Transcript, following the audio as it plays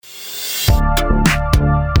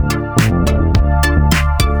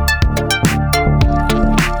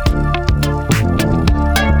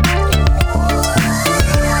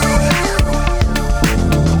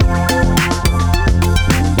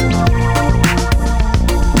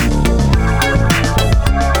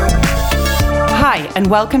and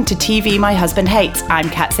welcome to TV My Husband Hates. I'm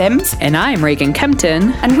Kat Sims. And I'm Reagan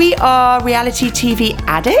Kempton. And we are reality TV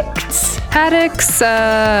addicts. Addicts,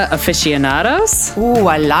 aficionados. Ooh,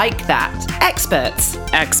 I like that. Experts.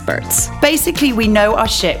 Experts. Basically, we know our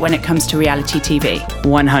shit when it comes to reality TV.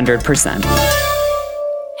 100%.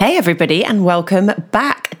 Hey everybody, and welcome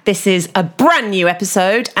back. This is a brand new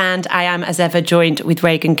episode, and I am, as ever, joined with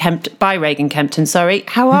Reagan Kempton.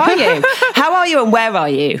 How are you? How are you, and where are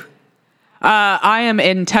you? I am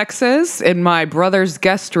in Texas, in my brother's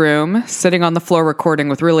guest room, sitting on the floor recording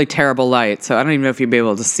with really terrible light. So I don't even know if you'd be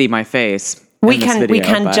able to see my face. We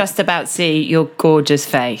can just about see your gorgeous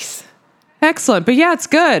face. Excellent. But yeah, it's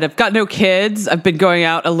good. I've got no kids. I've been going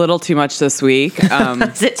out a little too much this week.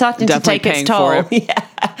 Is it starting to take its toll? Yeah.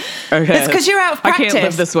 Okay. It's because you're out of practice. I can't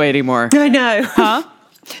live this way anymore. I know. Huh?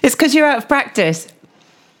 It's because you're out of practice.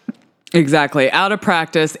 Exactly. Out of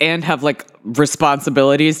practice and have like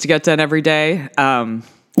responsibilities to get done every day.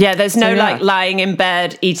 There's no like lying in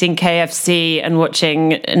bed, eating KFC and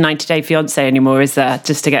watching 90 Day Fiancé anymore, is there?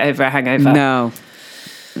 Just to get over a hangover?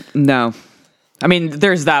 No. I mean,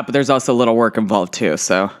 there's that, but there's also a little work involved too.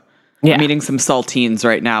 So I'm eating some saltines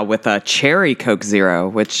right now with a cherry Coke Zero,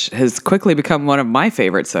 which has quickly become one of my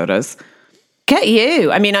favorite sodas. Get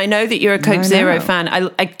you. I mean, I know that you're a Coke Zero fan.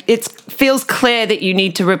 It feels clear that you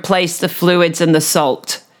need to replace the fluids and the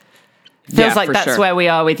salt. Feels like that's where we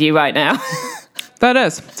are with you right now. That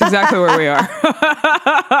is. It's exactly where we are. And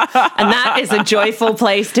that is a joyful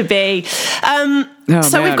place to be. We've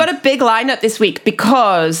got a big lineup this week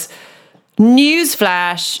because,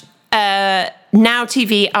 newsflash, Now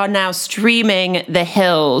TV are now streaming The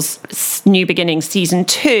Hills, New Beginnings Season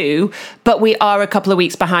 2, but we are a couple of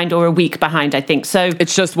weeks behind, or a week behind, I think. So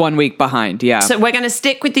it's just 1 week behind, yeah. So we're going to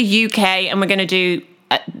stick with the UK, and we're going to do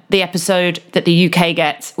the episode that the UK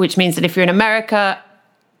gets, which means that if you're in America,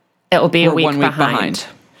 it'll be a week 1 week behind.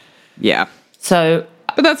 Yeah. So,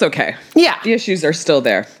 but that's okay. Yeah. The issues are still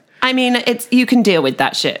there. I mean, you can deal with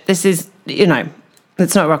that shit. This is,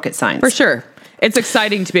 it's not rocket science. For sure. It's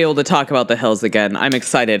exciting to be able to talk about The Hills again. I'm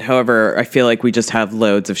excited. However, I feel like we just have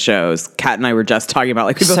loads of shows. Kat and I were just talking about,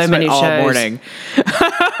 we both spent all morning.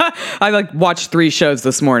 I watched 3 shows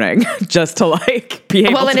this morning just to be able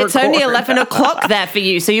to Well, and it's record. only 11 o'clock there for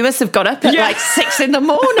you, so you must have got up at 6 in the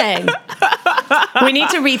morning. We need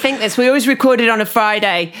to rethink this. We always recorded on a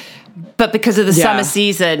Friday, but because of the summer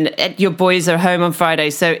season, your boys are home on Friday,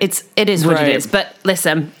 so it is what it is. But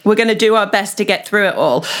listen, we're going to do our best to get through it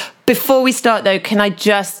all. Before we start, though, can I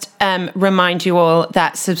just remind you all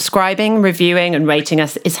that subscribing, reviewing, and rating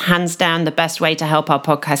us is hands down the best way to help our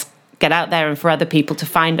podcast get out there and for other people to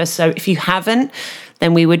find us. So if you haven't,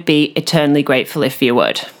 then we would be eternally grateful if you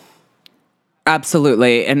would.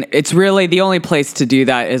 Absolutely. And it's really the only place to do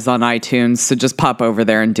that is on iTunes. So just pop over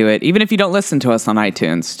there and do it. Even if you don't listen to us on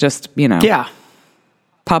iTunes, just,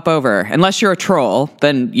 pop over. Unless you're a troll,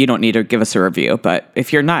 then you don't need to give us a review. But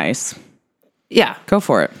if you're nice, go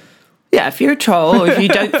for it. Yeah, if you're a troll or if you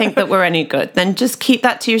don't think that we're any good, then just keep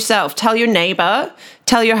that to yourself. Tell your neighbor,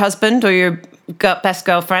 tell your husband or your best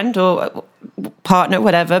girlfriend or partner,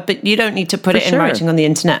 whatever, but you don't need to put it in writing on the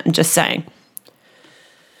internet. I'm just saying.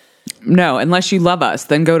 No, unless you love us,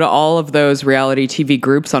 then go to all of those reality TV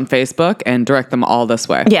groups on Facebook and direct them all this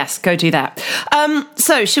way. Yes, go do that.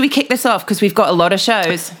 So should we kick this off? Because we've got a lot of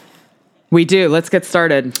shows. We do. Let's get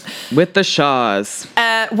started with the Shaws.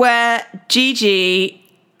 Where Gigi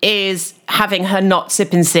is having her not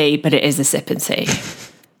sip and see, but it is a sip and see.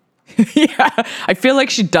 Yeah, I feel like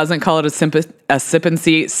she doesn't call it a sip and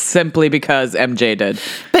see simply because MJ did.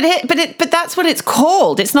 But that's what it's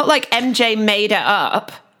called. It's not like MJ made it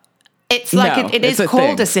up. It's like it is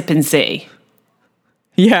called a sip and see.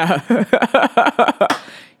 Yeah.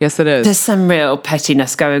 Yes, it is. There's some real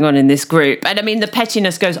pettiness going on in this group. And I mean, the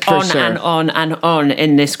pettiness goes on and on and on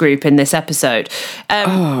in this group, in this episode.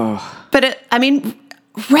 But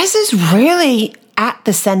Reza's really at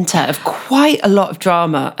the center of quite a lot of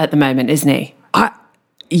drama at the moment, isn't he?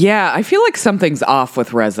 I feel like something's off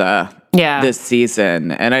with Reza this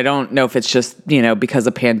season. And I don't know if it's just, because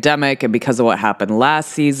of pandemic and because of what happened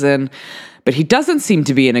last season. But he doesn't seem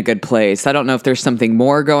to be in a good place. I don't know if there's something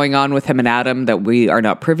more going on with him and Adam that we are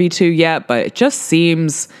not privy to yet, but it just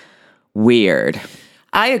seems weird.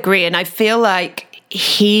 I agree. And I feel like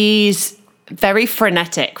he's very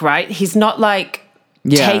frenetic, right? He's not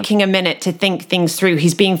taking a minute to think things through.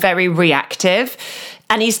 He's being very reactive.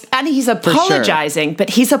 And he's apologizing, but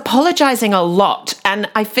he's apologizing a lot. And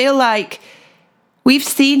I feel like we've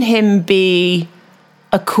seen him be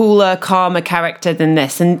a cooler, calmer character than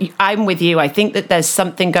this. And I'm with you. I think that there's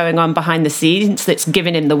something going on behind the scenes that's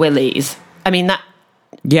giving him the willies. I mean,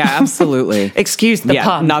 Yeah, absolutely. Excuse the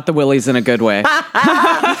pun. Not the willies in a good way.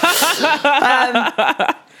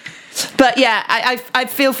 But yeah, I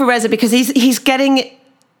feel for Reza because he's getting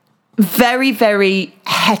very, very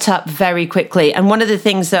het up very quickly. And one of the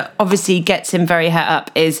things that obviously gets him very het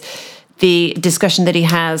up is the discussion that he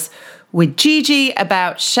has with Gigi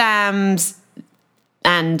about Shams,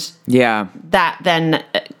 and that then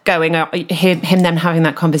going up, him then having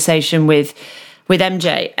that conversation with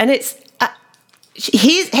MJ. And it's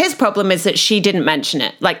his problem is that she didn't mention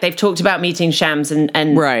it. Like, they've talked about meeting Shams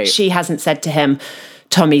and right. She hasn't said to him,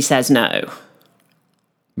 Tommy says no.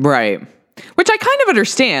 Right. Which I kind of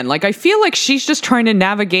understand. Like, I feel like she's just trying to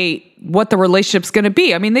navigate what the relationship's going to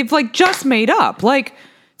be. I mean, they've like just made up. Like,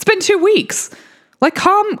 it's been 2 weeks. Like,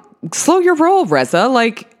 slow your roll, Reza.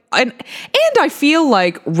 Like, and I feel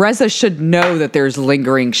like Reza should know that there's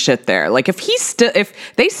lingering shit there. Like,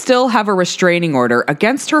 if they still have a restraining order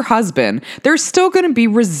against her husband, there's still going to be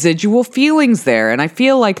residual feelings there. And I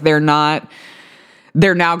feel like they're now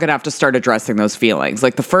going to have to start addressing those feelings.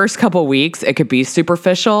 Like, the first couple weeks, it could be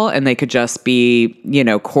superficial and they could just be,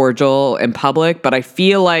 cordial in public. But I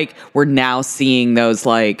feel like we're now seeing those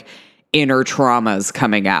like inner traumas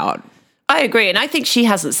coming out. I agree. And I think she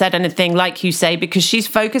hasn't said anything, like you say, because she's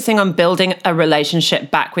focusing on building a relationship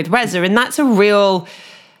back with Reza. And that's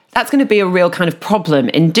going to be a real kind of problem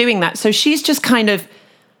in doing that. So she's just kind of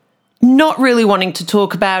not really wanting to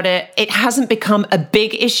talk about it. It hasn't become a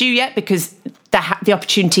big issue yet because the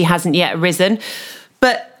opportunity hasn't yet arisen.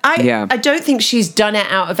 But I don't think she's done it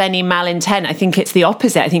out of any malintent. I think it's the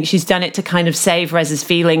opposite. I think she's done it to kind of save Reza's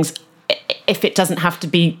feelings. If it doesn't have to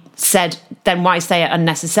be said, then why say it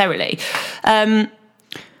unnecessarily? And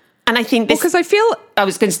I think this, because I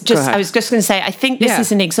was just going to say, I think this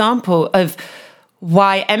is an example of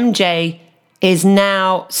why MJ is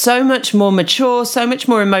now so much more mature, so much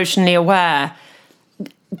more emotionally aware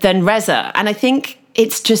than Reza. And I think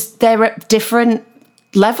it's just they're at different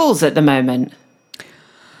levels at the moment.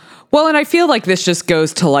 Well, and I feel like this just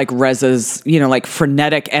goes to like Reza's, like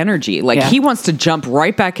frenetic energy. Like he wants to jump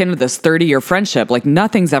right back into this 30-year friendship like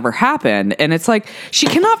nothing's ever happened. And it's like, she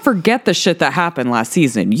cannot forget the shit that happened last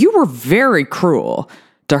season. You were very cruel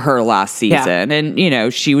to her last season.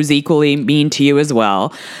 And, she was equally mean to you as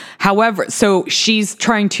well. However, so she's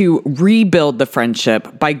trying to rebuild the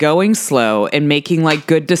friendship by going slow and making like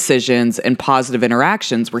good decisions and positive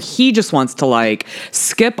interactions, where he just wants to like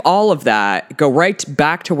skip all of that, go right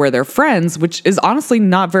back to where they're friends, which is honestly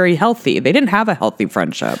not very healthy. They didn't have a healthy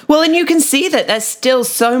friendship. Well, and you can see that there's still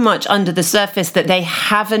so much under the surface that they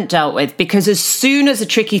haven't dealt with, because as soon as a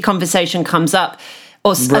tricky conversation comes up,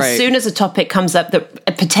 or as soon as a topic comes up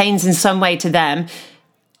that pertains in some way to them,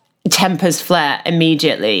 tempers flare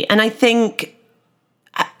immediately. And I think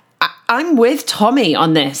I'm with Tommy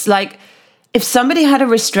on this. Like, if somebody had a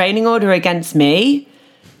restraining order against me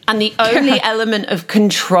and the only element of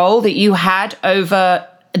control that you had over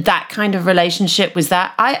that kind of relationship was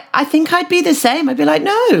that, I think I'd be the same. I'd be like,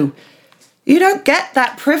 no, you don't get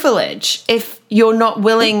that privilege if you're not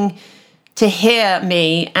willing to hear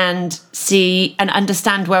me and see and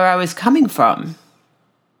understand where I was coming from.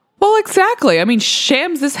 Well, exactly. I mean,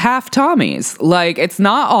 Shams is half Tommy's. Like, it's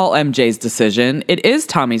not all MJ's decision. It is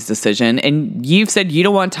Tommy's decision. And you've said you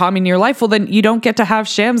don't want Tommy in your life. Well, then you don't get to have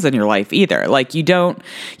Shams in your life either. Like, you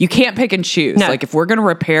can't pick and choose. No. Like, if we're going to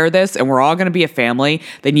repair this and we're all going to be a family,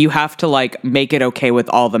 then you have to like make it okay with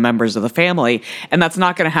all the members of the family. And that's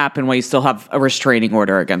not going to happen when you still have a restraining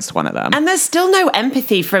order against one of them. And there's still no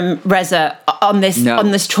empathy from Reza on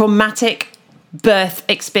this traumatic birth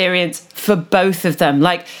experience for both of them.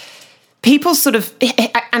 Like, people sort of,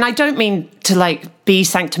 and I don't mean to like be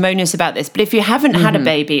sanctimonious about this, but if you haven't had a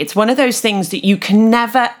baby, it's one of those things that you can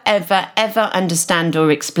never, ever, ever understand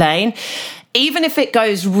or explain. Even if it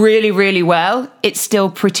goes really, really well, it's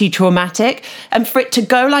still pretty traumatic. And for it to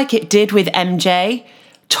go like it did with MJ,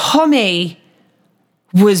 Tommy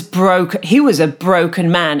was broken. He was a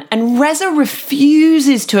broken man. And Reza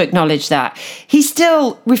refuses to acknowledge that. He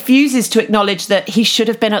still refuses to acknowledge that he should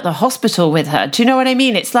have been at the hospital with her. Do you know what I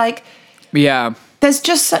mean? It's like, yeah, there's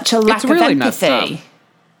just such a lack of empathy.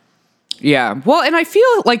 Yeah. Well, and I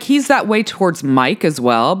feel like he's that way towards Mike as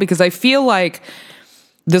well, because I feel like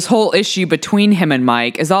this whole issue between him and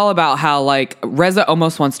Mike is all about how like Reza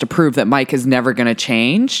almost wants to prove that Mike is never going to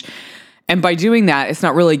change. And by doing that, it's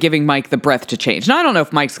not really giving Mike the breath to change. Now, I don't know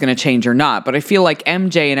if Mike's going to change or not, but I feel like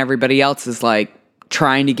MJ and everybody else is like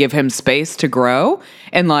trying to give him space to grow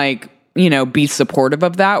and like, be supportive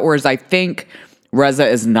of that. Whereas I think Reza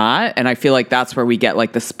is not. And I feel like that's where we get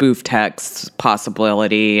like the spoof text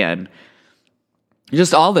possibility. And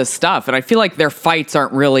just all this stuff. And I feel like their fights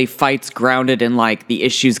aren't really fights grounded in like the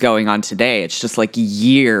issues going on today. It's just like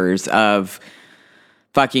years of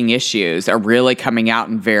fucking issues are really coming out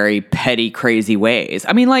in very petty, crazy ways.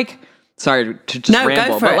 I mean, like, sorry to just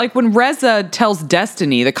ramble, but like when Reza tells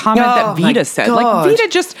Destiny, the comment that Vita said, like Vita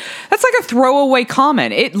just, that's like a throwaway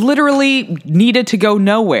comment. It literally needed to go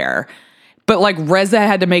nowhere. But like Reza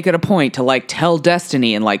had to make it a point to like tell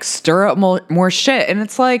Destiny and like stir up more shit. And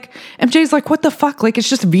it's like, MJ's like, what the fuck? Like, it's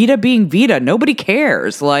just Vita being Vita. Nobody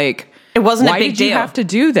cares. Like, it wasn't a big deal. Why did you have to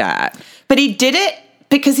do that? But he did it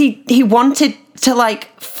because he wanted to like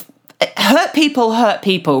hurt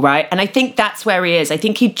people, right? And I think that's where he is. I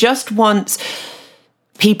think he just wants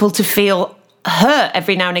people to feel hurt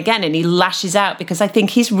every now and again, and he lashes out because I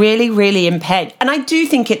think he's really, really impaired. And I do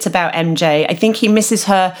think it's about MJ. I think he misses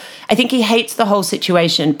her. I think he hates the whole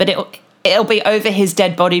situation, but it'll be over his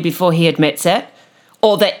dead body before he admits it,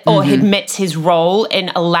 or he admits his role in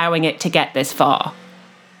allowing it to get this far.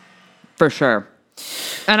 For sure.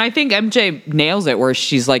 And I think MJ nails it where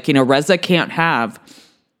she's like, you know, Reza can't have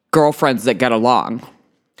girlfriends that get along.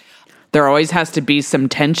 There always has to be some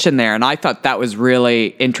tension there. And I thought that was really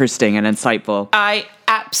interesting and insightful. I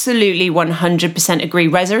absolutely 100% agree.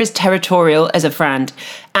 Reza is territorial as a friend.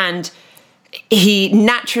 And he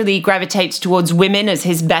naturally gravitates towards women as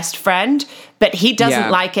his best friend. But he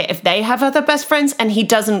doesn't like it if they have other best friends. And he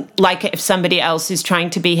doesn't like it if somebody else is trying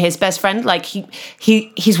to be his best friend. Like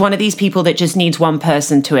he's one of these people that just needs one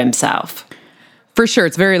person to himself. For sure.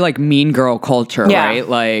 It's very like mean girl culture, right?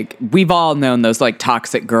 Like we've all known those like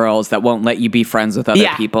toxic girls that won't let you be friends with other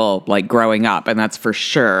people like growing up. And that's for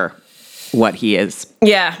sure what he is.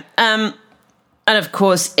 Yeah. And of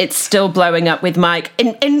course, it's still blowing up with Mike.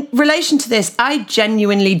 In relation to this, I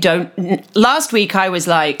genuinely don't... Last week, I was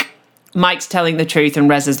like, Mike's telling the truth and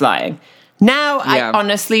Reza's lying. Now, I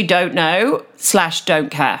honestly don't know /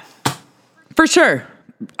 don't care. For sure.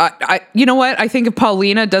 You know what? I think if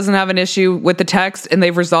Paulina doesn't have an issue with the text and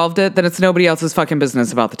they've resolved it, then it's nobody else's fucking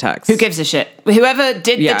business about the text. Who gives a shit? Whoever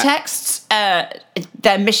did the texts,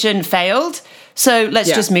 their mission failed. So let's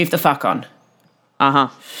just move the fuck on. Uh-huh.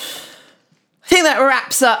 I think that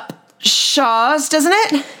wraps up Shahs, doesn't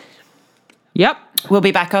it? Yep. We'll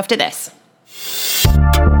be back after this.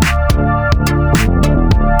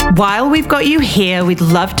 While we've got you here, we'd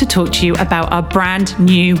love to talk to you about our brand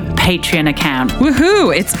new Patreon account.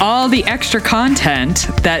 Woohoo! It's all the extra content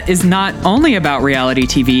that is not only about reality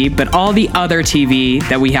TV, but all the other TV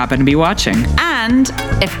that we happen to be watching. And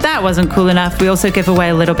if that wasn't cool enough, we also give away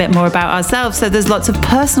a little bit more about ourselves. So there's lots of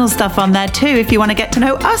personal stuff on there too, if you want to get to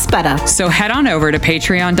know us better. So head on over to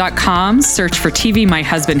patreon.com, search for TV My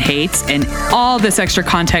Husband Hates, and all this extra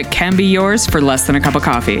content can be yours for less than a cup of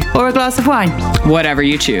coffee. Or a glass of wine. Whatever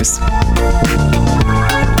you choose.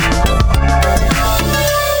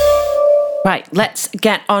 Right, let's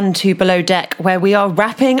get on to Below Deck, where we are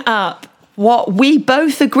wrapping up what we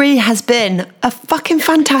both agree has been a fucking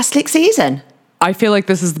fantastic season. I feel like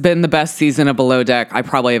this has been the best season of Below Deck I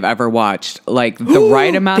probably have ever watched. Like the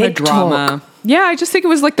right amount of drama. Talk. Yeah, I just think it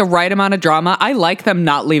was like the right amount of drama. I like them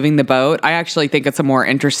not leaving the boat. I actually think it's a more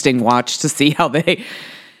interesting watch to see how they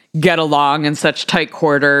get along in such tight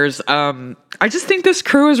quarters. I just think this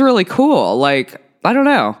crew is really cool. Like, I don't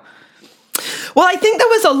know. Well, I think there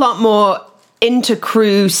was a lot more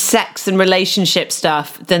inter-crew sex and relationship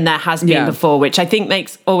stuff than there has been before, which I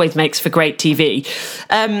think always makes for great TV.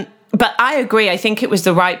 But I agree. I think it was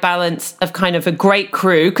the right balance of kind of a great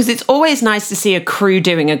crew, because it's always nice to see a crew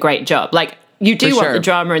doing a great job. Like, you do want the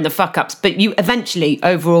drama and the fuck-ups, but you eventually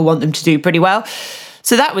overall want them to do pretty well.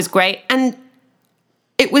 So that was great. And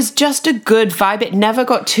it was just a good vibe. It never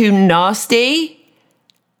got too nasty,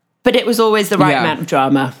 but it was always the right amount of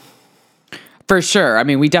drama. For sure. I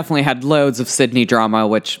mean, we definitely had loads of Sydney drama,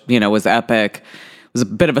 which, you know, was epic. It was a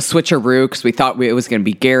bit of a switcheroo because we thought it was going to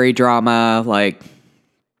be Gary drama. Like,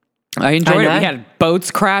 I enjoyed it. We had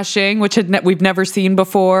boats crashing, which we've never seen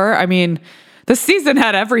before. I mean, the season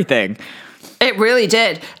had everything. It really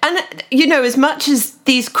did. And, you know, as much as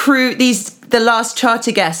the last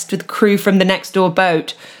charter guest with crew from the next door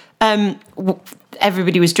boat,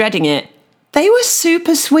 everybody was dreading it. They were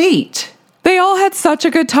super sweet. They all had such a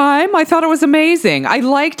good time. I thought it was amazing. I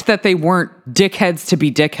liked that they weren't dickheads to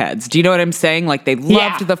be dickheads. Do you know what I'm saying? Like, they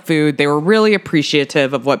loved the food. They were really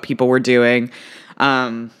appreciative of what people were doing.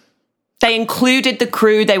 They included the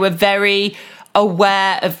crew. They were very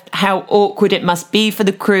aware of how awkward it must be for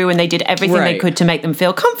the crew, and they did everything they could to make them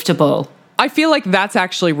feel comfortable. I feel like that's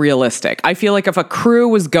actually realistic. I feel like if a crew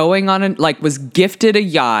was going on and like was gifted a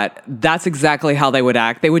yacht, that's exactly how they would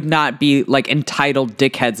act. They would not be like entitled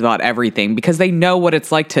dickheads about everything because they know what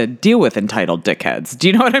it's like to deal with entitled dickheads. Do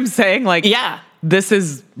you know what I'm saying? Like, yeah, this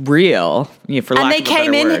is real. For lack of a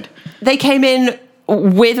better word. They came in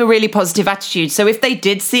with a really positive attitude. So if they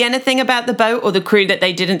did see anything about the boat or the crew that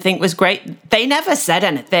they didn't think was great, they never said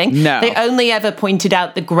anything. No. They only ever pointed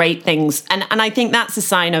out the great things. And I think that's a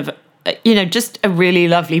sign of, just a really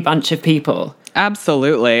lovely bunch of people.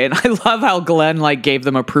 Absolutely. And I love how Glenn like gave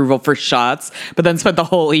them approval for shots, but then spent the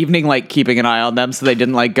whole evening like keeping an eye on them so they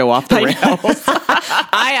didn't like go off the rails.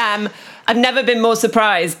 I've never been more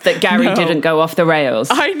surprised that Gary didn't go off the rails.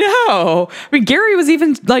 I know. I mean, Gary was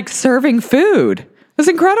even like serving food. It was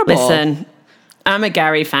incredible. Listen, I'm a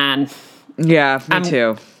Gary fan. Yeah, me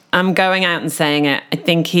too. I'm going out and saying it. I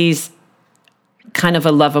think he's kind of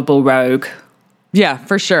a lovable rogue. Yeah,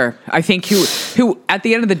 for sure. I think who at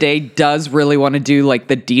the end of the day does really want to do like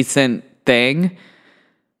the decent thing.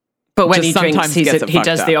 But when he drinks, he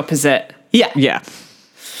does the opposite. Yeah. Yeah.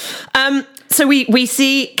 So we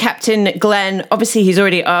see Captain Glenn. Obviously, he's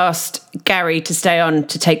already asked Gary to stay on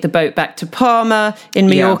to take the boat back to Palma in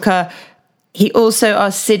Mallorca. Yeah. He also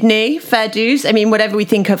asked Sydney, fair dues. I mean, whatever we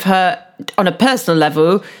think of her on a personal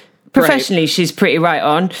level, professionally, she's pretty right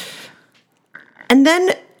on. And then,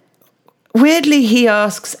 weirdly, he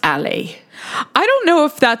asks Ali. I don't know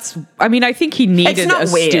if that's... I mean, I think he needed a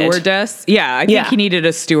stewardess. Yeah, I think he needed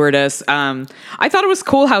a stewardess. I thought it was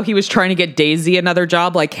cool how he was trying to get Daisy another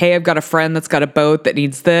job. Like, hey, I've got a friend that's got a boat that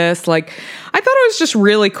needs this. Like, I thought it was just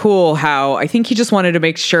really cool how... I think he just wanted to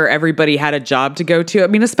make sure everybody had a job to go to. I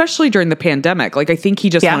mean, especially during the pandemic. Like, I think he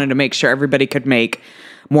just wanted to make sure everybody could make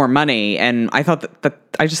more money. And I thought that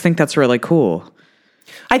I just think that's really cool.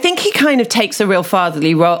 I think he kind of takes a real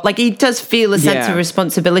fatherly role. Like, he does feel a sense of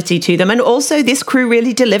responsibility to them. And also, this crew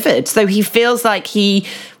really delivered. So he feels like he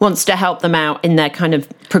wants to help them out in their kind of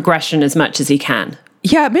progression as much as he can.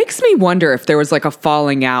 Yeah, it makes me wonder if there was like a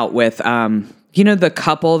falling out with, the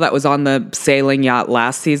couple that was on the sailing yacht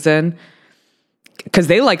last season. Because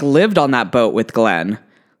they like lived on that boat with Glenn.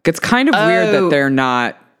 It's kind of weird that they're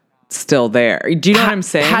not still there. Do you know what I'm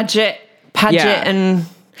saying? Paget and...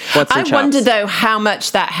 I wonder, though, how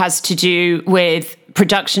much that has to do with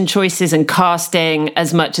production choices and casting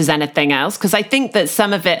as much as anything else. Because I think that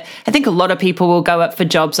I think a lot of people will go up for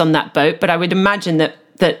jobs on that boat, but I would imagine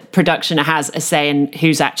that production has a say in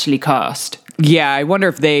who's actually cast. Yeah, I wonder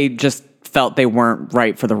if they just felt they weren't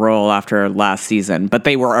right for the role after last season, but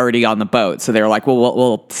they were already on the boat. So they were like, well,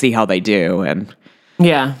 we'll see how they do. And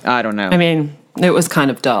yeah, I don't know. I mean, it was kind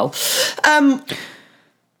of dull.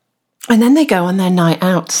 And then they go on their night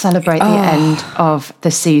out to celebrate the end of the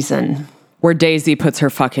season. Where Daisy puts her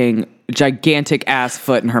fucking gigantic ass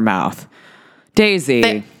foot in her mouth.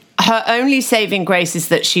 Daisy. Her only saving grace is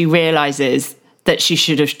that she realizes that she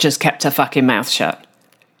should have just kept her fucking mouth shut.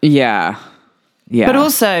 Yeah. Yeah. But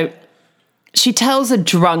also, she tells a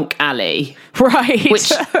drunk Ali. Right.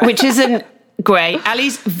 Which isn't great.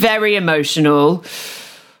 Ali's very emotional.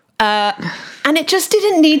 And it just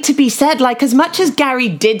didn't need to be said. Like, as much as Gary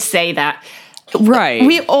did say that, right?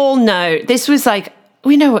 We all know this was like,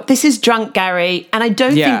 we know what this is, drunk Gary, and I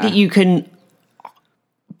don't think that you can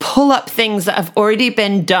pull up things that have already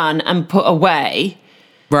been done and put away,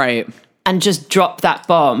 right? And just drop that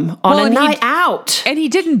bomb on a night out. And he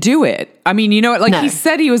didn't do it. I mean, you know what? Like, he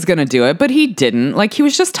said he was going to do it, but he didn't. Like, he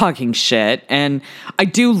was just talking shit. And I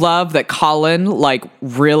do love that Colin, like,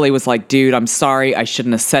 really was like, dude, I'm sorry. I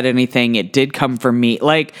shouldn't have said anything. It did come from me.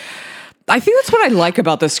 Like, I think that's what I like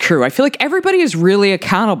about this crew. I feel like everybody is really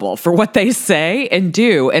accountable for what they say and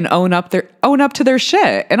do and own up to their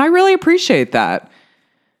shit. And I really appreciate that.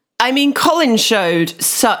 I mean, Colin showed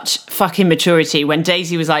such fucking maturity when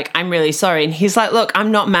Daisy was like, I'm really sorry. And he's like, look,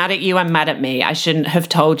 I'm not mad at you. I'm mad at me. I shouldn't have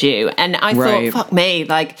told you. And I thought, fuck me.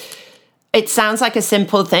 Like, it sounds like a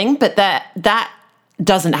simple thing, but that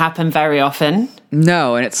doesn't happen very often.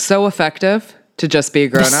 No, and it's so effective to just be a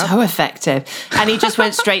grown-up. So effective. And he just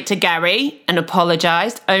went straight to Gary and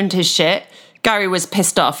apologized, owned his shit. Gary was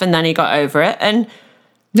pissed off and then he got over it. And,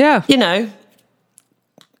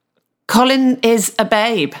 Colin is a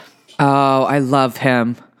babe. Oh, I love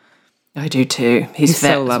him. I do too. He's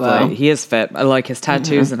fit so lovely. Well. He is fit. I like his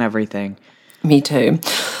tattoos and everything. Me too.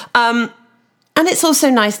 And it's also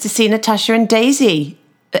nice to see Natasha and Daisy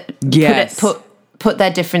put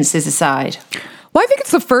their differences aside. Well, I think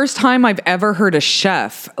it's the first time I've ever heard a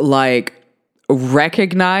chef like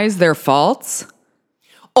recognize their faults.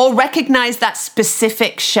 Or recognize that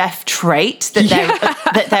specific chef trait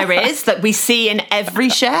that there is, that we see in every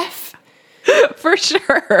chef. For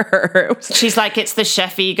sure. She's like, it's the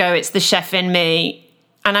chef ego, it's the chef in me.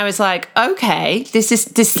 And I was like, okay, this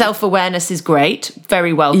self-awareness is great.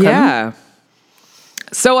 Very welcome. Yeah.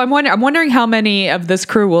 So I'm wondering how many of this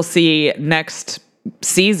crew we'll see next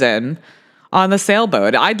season on the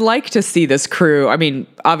sailboat. I'd like to see this crew. I mean,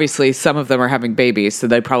 obviously some of them are having babies, so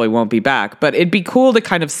they probably won't be back, but it'd be cool to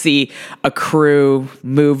kind of see a crew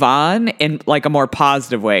move on in like a more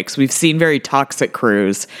positive way, because we've seen very toxic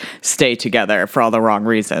crews stay together for all the wrong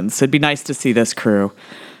reasons. So it'd be nice to see this crew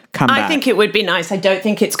come back. I think it would be nice. I don't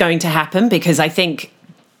think it's going to happen because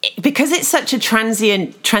it's such a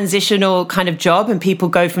transitional kind of job and people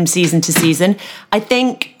go from season to season. I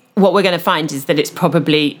think what we're going to find is that it's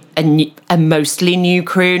probably a mostly new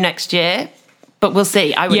crew next year, but we'll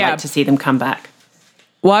see. I would like to see them come back.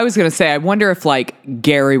 Well, I was going to say, I wonder if like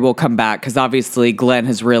Gary will come back, because obviously Glenn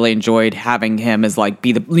has really enjoyed having him as like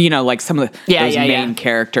be the, you know, like some of those main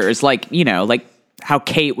characters, like, you know, like how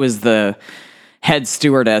Kate was the head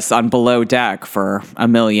stewardess on Below Deck for a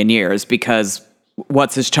million years because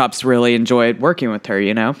What's His Chops really enjoyed working with her,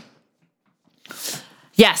 you know?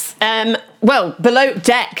 Yes. Well, Below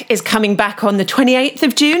Deck is coming back on the 28th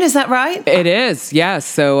of June. Is that right? It is, yes.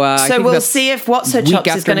 So we'll see if What's Her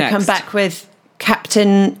Chops is going to come back with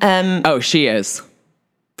Captain... Oh, she is.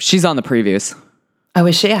 She's on the previews. Oh,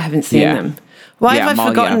 is she? I haven't seen them. Why have I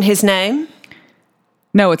forgotten his name?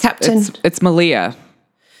 No, it's Captain... It's Malia.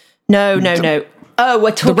 No. Oh,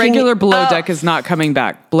 we're talking... The regular Below Deck is not coming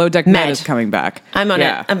back. Below Deck Med is coming back. I'm on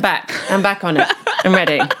it. I'm back. I'm back on it. I'm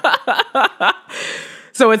ready.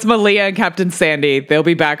 So it's Malia and Captain Sandy. They'll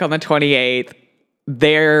be back on the 28th.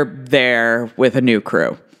 They're there with a new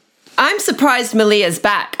crew. I'm surprised Malia's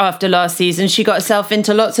back after last season. She got herself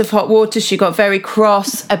into lots of hot water. She got very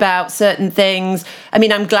cross about certain things. I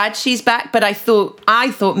mean, I'm glad she's back, but I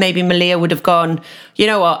thought maybe Malia would have gone, you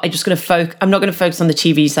know what, I'm not going to focus on the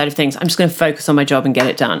TV side of things. I'm just going to focus on my job and get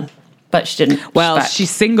it done. But she didn't. Well,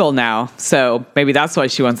 she's single now, so maybe that's why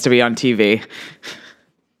she wants to be on TV.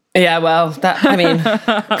 Yeah, well,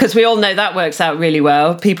 because we all know that works out really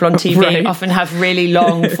well. People on TV often have really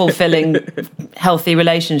long, fulfilling, healthy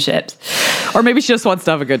relationships. Or maybe she just wants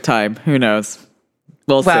to have a good time. Who knows?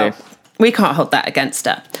 We'll see. We can't hold that against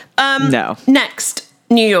her. No. Next,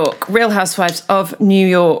 New York. Real Housewives of New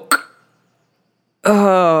York.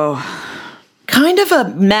 Oh. Kind of a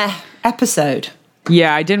meh episode.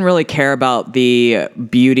 Yeah, I didn't really care about the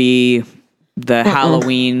beauty, the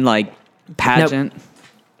Halloween, pageant. Nope.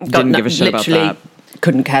 Didn't give a shit about that.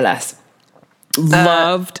 Couldn't care less.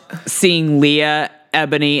 Loved seeing Leah,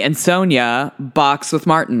 Ebony, and Sonia box with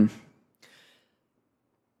Martin.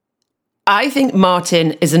 I think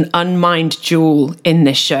Martin is an unmined jewel in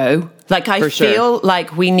this show. I feel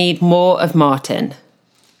like we need more of Martin.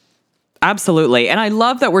 Absolutely. And I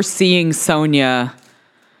love that we're seeing Sonia,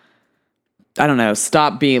 I don't know,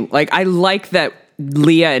 stop being... I like that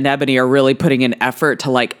Leah and Ebony are really putting an effort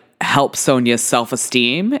to, help Sonia's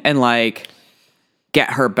self-esteem and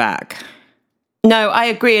get her back. No, I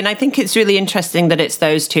agree. And I think it's really interesting that it's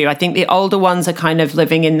those two. I think the older ones are kind of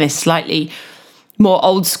living in this slightly more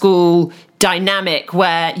old school dynamic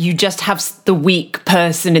where you just have the weak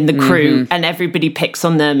person in the crew and everybody picks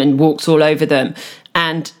on them and walks all over them.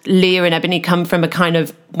 And Leah and Ebony come from a kind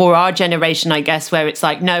of more our generation, I guess, where it's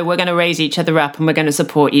no, we're going to raise each other up and we're going to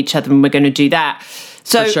support each other and we're going to do that.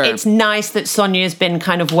 So it's nice that Sonia's been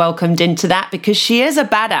kind of welcomed into that because she is a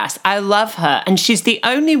badass. I love her. And she's the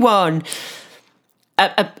only one,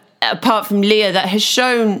 apart from Leah, that has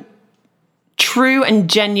shown true and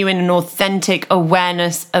genuine and authentic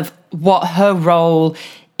awareness of what her role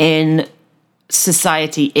in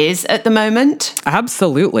society is at the moment.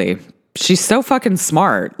 Absolutely. She's so fucking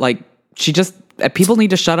smart. People need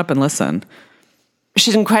to shut up and listen.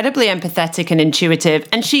 She's incredibly empathetic and intuitive.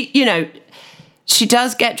 And she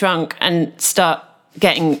does get drunk and start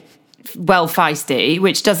getting feisty,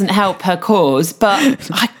 which doesn't help her cause.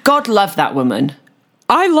 But God love that woman.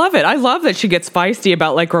 I love it. I love that she gets feisty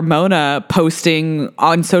about Ramona posting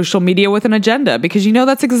on social media with an agenda because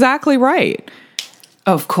that's exactly right.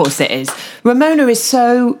 Of course it is. Ramona is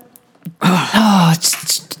so...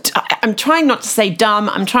 I'm trying not to say dumb.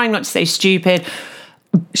 I'm trying not to say stupid.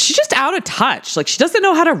 She's just out of touch. She doesn't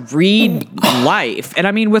know how to read life.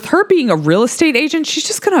 And with her being a real estate agent, she's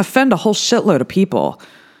just going to offend a whole shitload of people.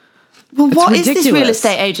 Well, it's what ridiculous. Is this real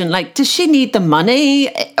estate agent? Does she need the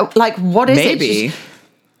money? What is it?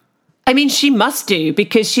 Maybe. She must do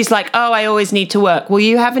because she's I always need to work. Well,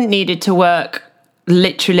 you haven't needed to work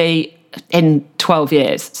literally in 12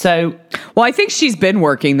 years. So, well, I think she's been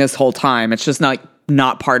working this whole time. It's just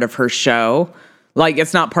not part of her show.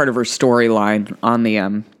 It's not part of her storyline on the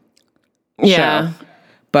show.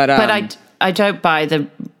 But I don't buy the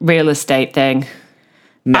real estate thing.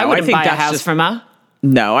 No, I wouldn't buy a house from her.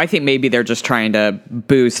 No, I think maybe they're just trying to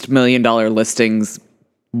boost $1 million listings,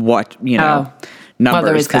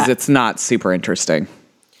 numbers, because it's not super interesting.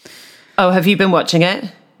 Oh, have you been watching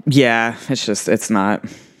it? Yeah, it's not.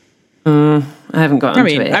 I haven't gotten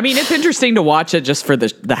into it. I mean, it's interesting to watch it just for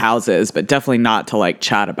the houses, but definitely not to like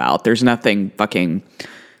chat about. There's nothing fucking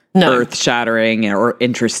earth-shattering or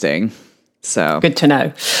interesting. So good to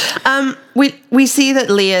know. We see that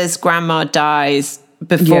Leah's grandma dies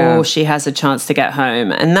before she has a chance to get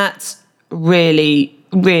home, and that's really,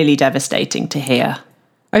 really devastating to hear.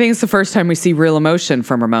 I think it's the first time we see real emotion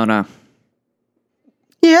from Ramona.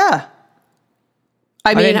 Yeah.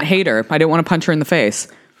 I didn't hate her. I didn't want to punch her in the face.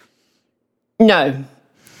 No,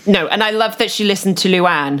 and I love that she listened to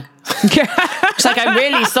Luann. It's like, I'm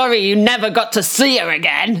really sorry you never got to see her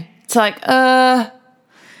again. It's like,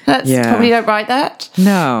 probably don't write that.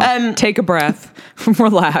 No. Take a breath.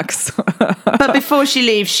 Relax. But before she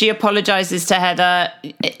leaves, she apologizes to Heather.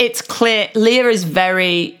 It's clear Leah is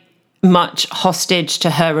very much hostage to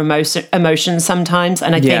her emotions sometimes.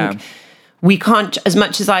 And I think we can't, as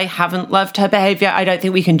much as I haven't loved her behavior, I don't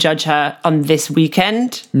think we can judge her on this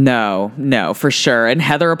weekend. No, for sure. And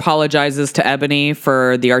Heather apologizes to Ebony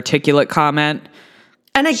for the articulate comment.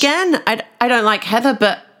 And again, I don't like Heather,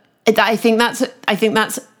 but I think that's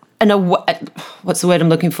what's the word I'm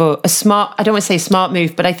looking for? I don't want to say smart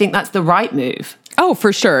move, but I think that's the right move. Oh,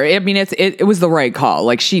 for sure. I mean, it was the right call.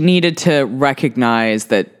 Like, she needed to recognize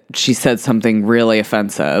that she said something really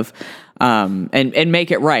offensive, and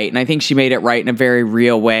make it right. And I think she made it right in a very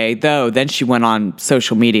real way, though then she went on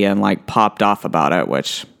social media and like popped off about it,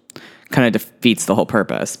 which kind of defeats the whole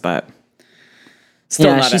purpose, but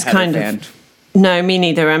still not she's a Heather fan. No, me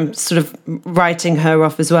neither. I'm sort of writing her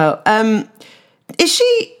off as well. Is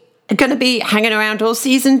she going to be hanging around all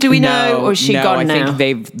season? Do we know? Or is she gone now? I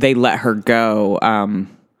think they let her go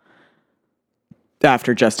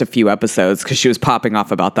after just a few episodes because she was popping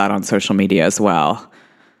off about that on social media as well.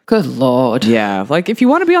 Good Lord. Yeah. Like, if you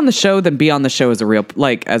want to be on the show, then be on the show as a real,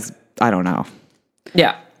 I don't know.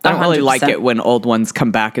 Yeah. 100%. I don't really like it when old ones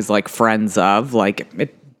come back as like friends of, like,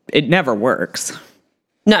 it never works.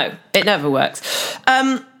 No, it never works.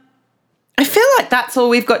 I feel like that's all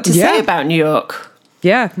we've got to say about New York.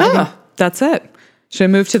 Yeah, that's it. Should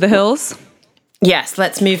we move to the hills? Yes,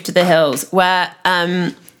 let's move to the hills, where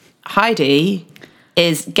Heidi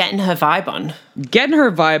is getting her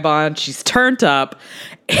vibe on. She's turned up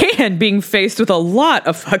and being faced with a lot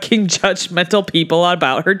of fucking judgmental people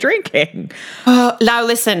about her drinking. Now,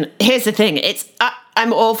 listen, here's the thing.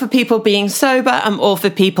 I'm all for people being sober. I'm all for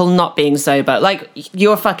people not being sober. Like,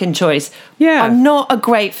 your fucking choice. Yeah. I'm not a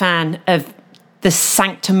great fan of the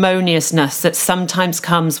sanctimoniousness that sometimes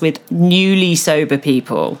comes with newly sober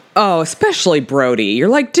people. Oh, especially Brody. You're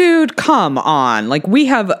like, dude, come on. Like, we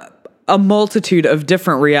have a multitude of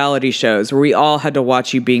different reality shows where we all had to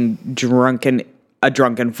watch you being a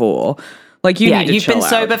drunken fool. Like, you need to you've been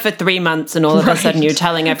sober for 3 months and all of a sudden you're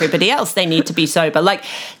telling everybody else they need to be sober. Like,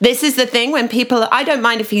 this is the thing when people, I don't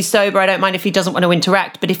mind if he's sober, I don't mind if he doesn't want to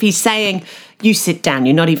interact, but if he's saying, you sit down,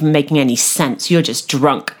 you're not even making any sense, you're just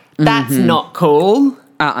drunk. That's not cool.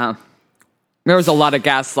 There was a lot of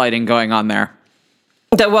gaslighting going on there.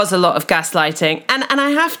 There was a lot of gaslighting. And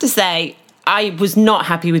I have to say, I was not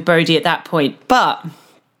happy with Brody at that point. But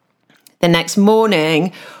the next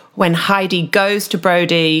morning, when Heidi goes to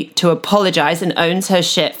Brody to apologize and owns her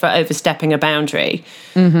shit for overstepping a boundary,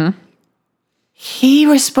 he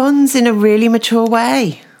responds in a really mature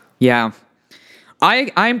way. Yeah.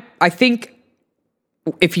 I think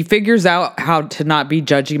if he figures out how to not be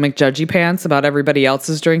judgy McJudgy pants about everybody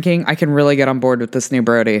else's drinking, I can really get on board with this new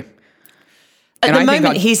Brody. At the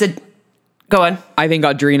moment, Go on. I think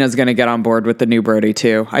Audrina's going to get on board with the new Brody,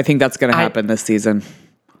 too. I think that's going to happen this season.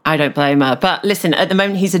 I don't blame her. But listen, at the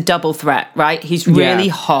moment, he's a double threat, right? He's really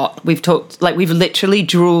hot. We've literally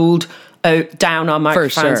drooled down our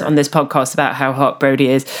microphones on this podcast about how hot Brody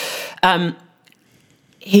is.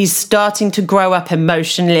 He's starting to grow up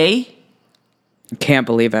emotionally. Can't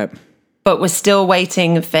believe it. But we're still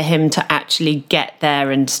waiting for him to actually get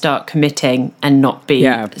there and start committing and not be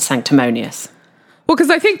sanctimonious. Well, because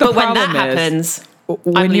I think when that happens,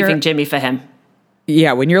 I'm leaving Jimmy for him.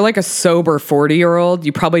 Yeah, when you're like a sober 40-year-old,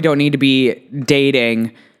 you probably don't need to be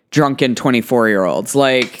dating drunken 24-year-olds.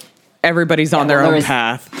 Like, everybody's on their own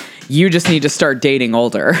path. You just need to start dating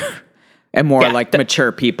older and more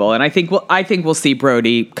mature people. And I think we'll see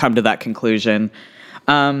Brody come to that conclusion.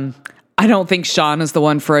 I don't think Sean is the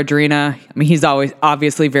one for Audrina. I mean, he's always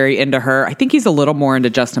obviously very into her. I think he's a little more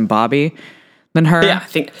into Justin Bobby than her. Yeah,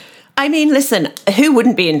 I mean, listen, who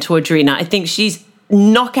wouldn't be into Audrina? I think she's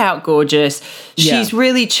knockout gorgeous. She's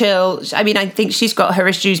really chill. I mean, I think she's got her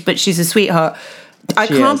issues, but she's a sweetheart. I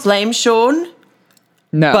can't blame Sean.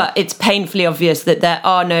 No. But it's painfully obvious that there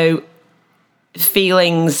are no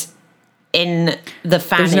feelings in the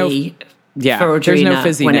Fanny for Audrina. There's no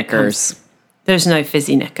fizzy knickers. There's no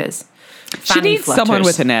fizzy knickers. She needs someone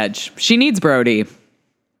with an edge. She needs Brody,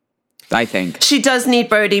 I think. She does need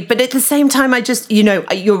Brody, but at the same time, I just,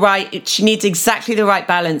 you're right. She needs exactly the right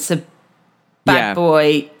balance of bad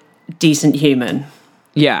boy, decent human.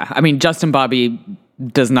 Yeah. I mean, Justin Bobby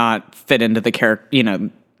does not fit into the character,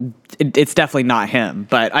 it's definitely not him,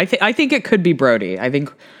 but I think it could be Brody. I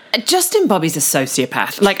think Justin Bobby's a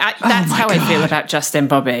sociopath. Like, that's how I feel about Justin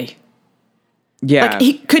Bobby. Yeah.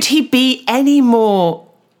 Like, could he be any more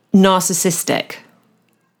narcissistic?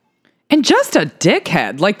 And just a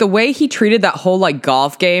dickhead. Like, the way he treated that whole, like,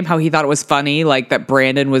 golf game, how he thought it was funny, like, that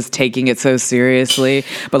Brandon was taking it so seriously.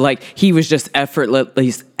 But, like, he was just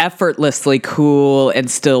effortlessly cool and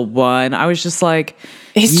still won. I was just like,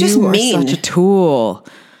 he's just mean. Such a tool.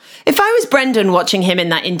 If I was Brendan watching him in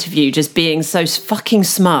that interview just being so fucking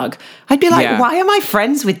smug, I'd be like, why am I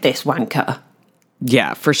friends with this wanker?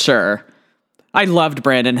 Yeah, for sure. I loved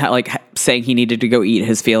Brandon saying he needed to go eat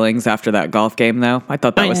his feelings after that golf game, though. I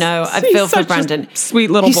thought that was... I know. I feel for Brandon. Sweet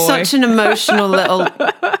little boy. He's such an emotional little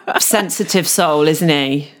sensitive soul, isn't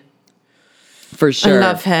he? For sure. I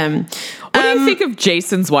love him. What do you think of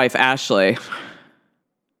Jason's wife, Ashley?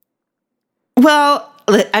 Well,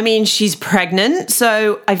 I mean, she's pregnant,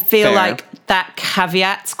 so I feel like that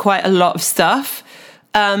caveats quite a lot of stuff.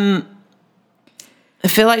 I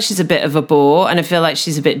feel like she's a bit of a bore, and I feel like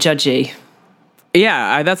she's a bit judgy.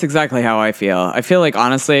 Yeah, that's exactly how I feel. I feel like,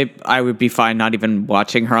 honestly, I would be fine not even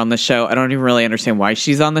watching her on the show. I don't even really understand why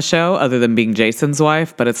she's on the show, other than being Jason's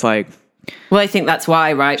wife, but it's like... Well, I think that's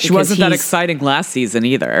why, right? She wasn't that exciting last season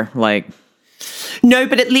either. Like... No,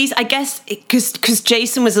 but at least, I guess, because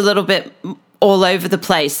Jason was a little bit all over the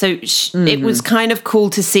place, so it was kind of cool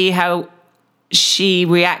to see how she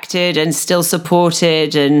reacted and still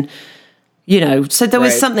supported and... so there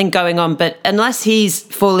was something going on, but unless he's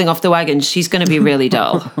falling off the wagon, she's going to be really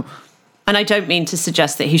dull. And I don't mean to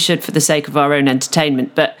suggest that he should for the sake of our own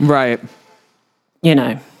entertainment, but... Right.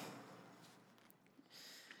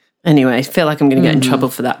 Anyway, I feel like I'm going to get in trouble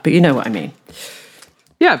for that, but you know what I mean.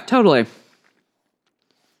 Yeah, totally.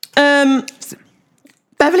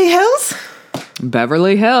 Beverly Hills?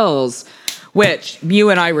 Beverly Hills, which you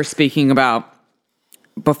and I were speaking about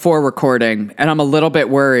before recording, and I'm a little bit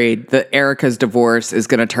worried that Erica's divorce is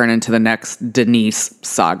going to turn into the next Denise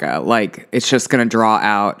saga. Like, it's just going to draw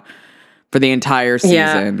out for the entire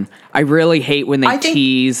season. Yeah. I really hate when they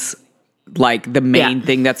tease, like, the main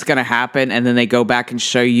thing that's going to happen, and then they go back and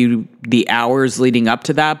show you the hours leading up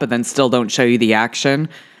to that, but then still don't show you the action.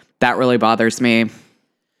 That really bothers me.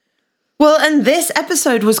 Well, and this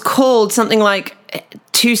episode was called something like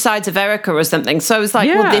Two Sides of Erica or something. So I was like,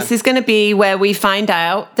 well, this is going to be where we find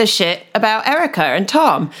out the shit about Erica and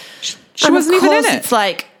Tom. She wasn't even in it. It's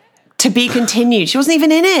like, to be continued. She wasn't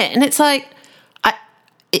even in it. And it's like,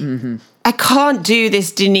 I can't do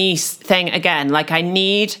this Denise thing again. Like, I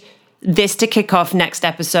need this to kick off next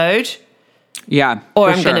episode. Yeah.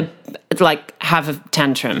 Or I'm going to, like, have a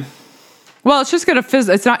tantrum. Well, it's just going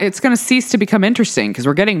to it's going to cease to become interesting because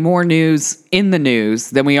we're getting more news in the news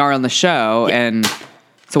than we are on the show. Yeah. And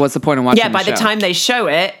so what's the point of watching the show? Yeah, by the time they show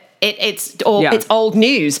it, it's old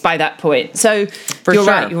news by that point. So you're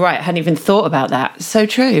right. I hadn't even thought about that. So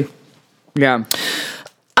true. Yeah.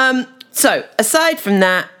 So aside from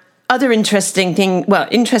that, other interesting things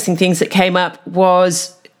that came up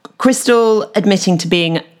was Crystal admitting to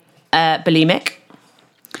being bulimic.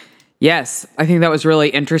 Yes, I think that was really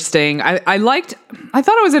interesting. I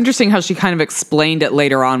thought it was interesting how she kind of explained it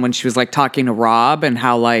later on when she was like talking to Rob and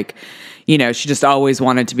how like, she just always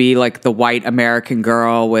wanted to be like the white American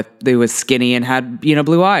girl who was skinny and had,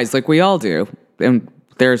 blue eyes like we all do. And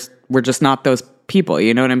we're just not those people,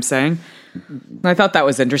 you know what I'm saying? And I thought that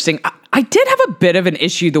was interesting. I did have a bit of an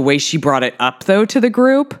issue the way she brought it up though to the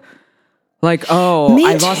group. Like,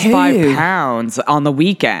 I lost 5 pounds on the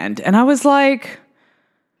weekend. And I was like...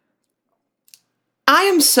 I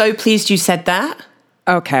am so pleased you said that.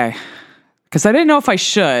 Okay. Because I didn't know if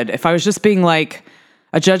I was just being like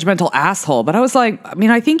a judgmental asshole. But I was like,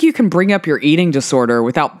 I think you can bring up your eating disorder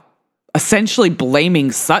without essentially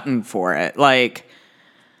blaming Sutton for it. Like,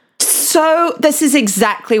 so this is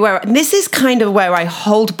exactly this is kind of where I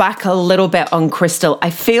hold back a little bit on Crystal. I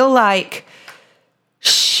feel like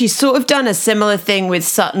she's sort of done a similar thing with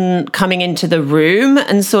Sutton coming into the room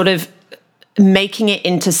and sort of making it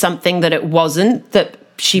into something that it wasn't, that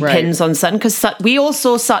she pins on Sutton, because we all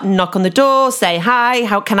saw Sutton knock on the door, say, hi,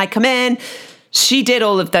 how can I come in? She did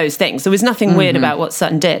all of those things. There was nothing weird about what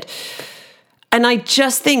Sutton did. And I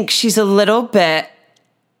just think she's a little bit,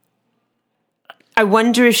 I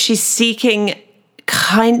wonder if she's seeking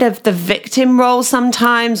kind of the victim role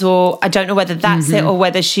sometimes, or I don't know whether that's it, or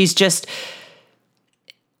whether she's just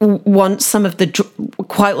wants some of the,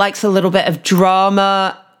 quite likes a little bit of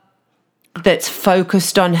drama that's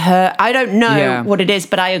focused on her. I don't know what it is,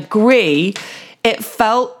 but I agree. It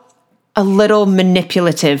felt a little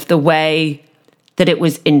manipulative the way that it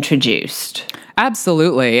was introduced.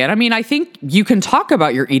 Absolutely. And I mean, I think you can talk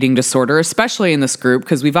about your eating disorder, especially in this group,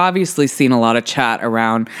 because we've obviously seen a lot of chat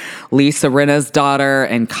around Lisa Rinna's daughter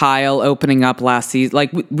and Kyle opening up last season.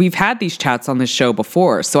 Like, we've had these chats on this show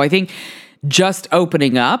before. So I think just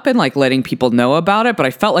opening up and like letting people know about it, but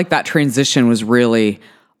I felt like that transition was really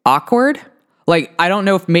awkward. Like, I don't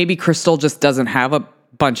know if maybe Crystal just doesn't have a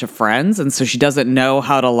bunch of friends, and so she doesn't know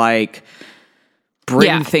how to like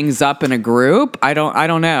bring things up in a group. I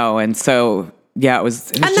don't know. And so it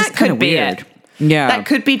was and just kind of weird. Yeah. That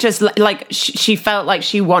could be just like she felt like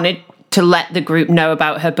she wanted to let the group know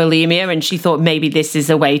about her bulimia, and she thought maybe this is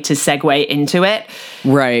a way to segue into it.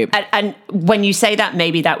 Right. And when you say that,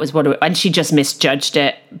 maybe that was and she just misjudged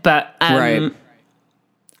it. But I'm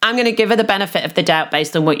going to give her the benefit of the doubt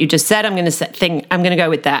based on what you just said. I'm going to go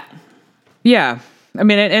with that. Yeah. I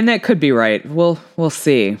mean, and that could be right. We'll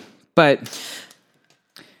see. But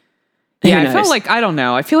yeah, I felt like, I don't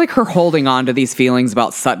know. I feel like her holding on to these feelings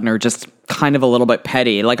about Sutton are just kind of a little bit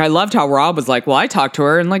petty. Like, I loved how Rob was like, well, I talked to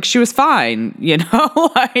her and like she was fine, you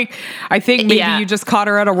know? Like, I think maybe you just caught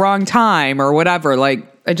her at a wrong time or whatever. Like,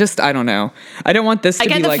 I don't know. I don't want this to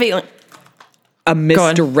be like a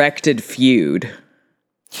misdirected feud.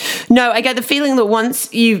 No, I get the feeling that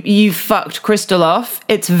once you've fucked Crystal off,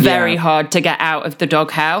 it's very hard to get out of the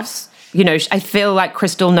doghouse. You know, I feel like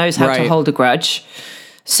Crystal knows how to hold a grudge.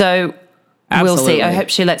 So we'll see. I hope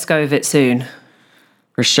she lets go of it soon.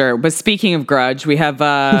 For sure. But speaking of grudge, we have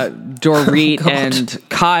Dorit and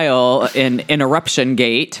Kyle in Interruption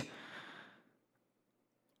Gate.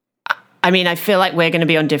 I mean, I feel like we're going to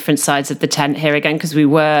be on different sides of the tent here again, because we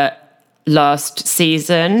were last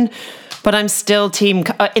season. But I'm still team...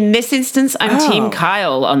 in this instance, I'm team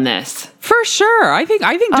Kyle on this. For sure. I think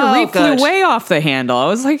Dorit flew way off the handle. I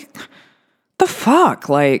was like, the fuck?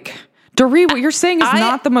 Like, Dorit, what you're saying is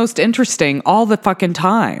not the most interesting all the fucking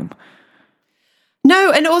time.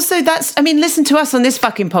 No, and also listen to us on this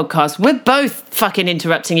fucking podcast. We're both fucking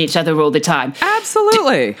interrupting each other all the time.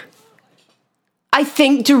 Absolutely. I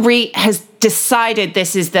think Dorit has decided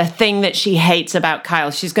this is the thing that she hates about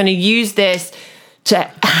Kyle. She's going to use this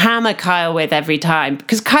to hammer Kyle with every time.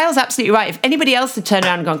 Because Kyle's absolutely right. If anybody else had turned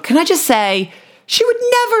around and gone, can I just say, she would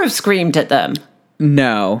never have screamed at them.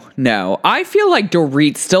 No. I feel like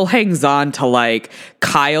Dorit still hangs on to like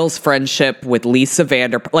Kyle's friendship with Lisa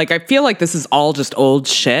Vanderpump. Like, I feel like this is all just old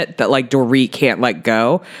shit that like Dorit can't let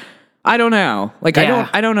go. I don't know. Like,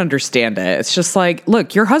 I don't understand it. It's just like,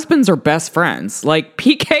 look, your husbands are best friends. Like,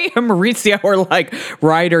 PK and Mauricio are like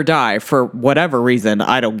ride or die for whatever reason.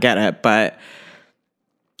 I don't get it, but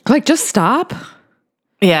like, just stop.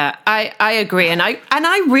 Yeah, I agree. And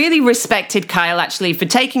I really respected Kyle, actually, for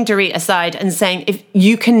taking Dorit aside and saying, if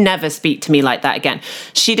you can never speak to me like that again.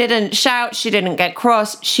 She didn't shout. She didn't get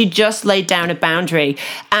cross. She just laid down a boundary.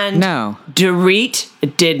 And Dorit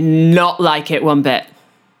did not like it one bit.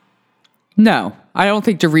 No, I don't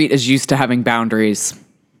think Dorit is used to having boundaries.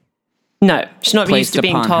 No, she's not used to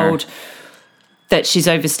being told that she's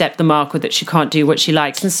overstepped the mark or that she can't do what she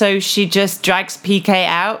likes. And so she just drags PK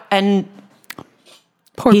out and...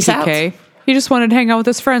 Poor PK. Out. He just wanted to hang out with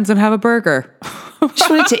his friends and have a burger. Just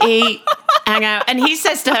wanted to eat, hang out. And he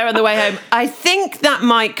says to her on the way home, I think that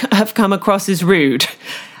might have come across as rude.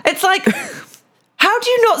 It's like, how do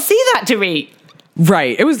you not see that, Dorit?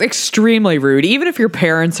 Right. It was extremely rude. Even if your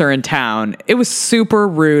parents are in town, it was super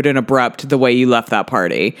rude and abrupt the way you left that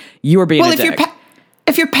party. You were being a dick.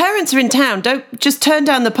 If your parents are in town, don't just turn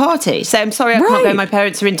down the party. Say, I'm sorry, I can't go. My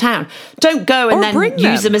parents are in town. Don't go and then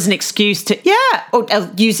use them as an excuse to... Yeah, or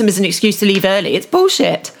use them as an excuse to leave early. It's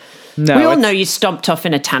bullshit. No, we all know you stomped off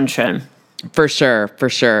in a tantrum. For sure.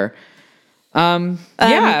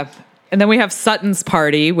 Yeah. And then we have Sutton's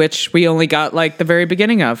party, which we only got like the very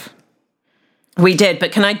beginning of. We did,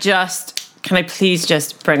 but can I please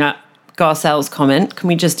just bring up Garcelle's comment? Can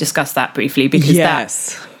we just discuss that briefly? Because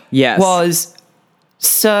that was...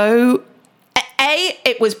 So,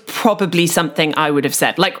 it was probably something I would have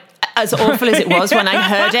said. Like, as awful as it was when I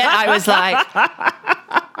heard it, I was like,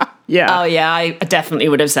 oh yeah, I definitely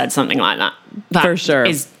would have said something like that. That for sure.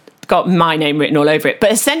 Is got my name written all over it.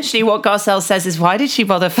 But essentially what Garcelle says is, why did she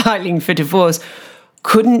bother filing for divorce?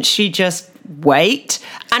 Couldn't she just wait?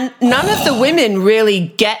 And none of the women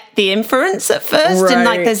really get the inference at first. Right. And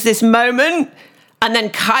like, there's this moment, and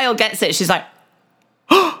then Kyle gets it. She's like,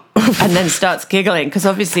 and then starts giggling. Because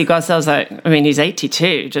obviously Garcelle's like, I mean, he's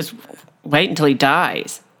 82. Just wait until he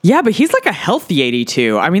dies. Yeah, but he's like a healthy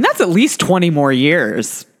 82. I mean, that's at least 20 more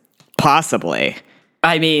years, possibly.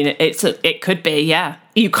 I mean, it could be, yeah.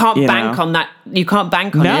 You can't bank on that. You can't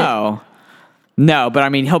bank on it. No, but I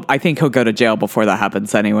mean, I think he'll go to jail before that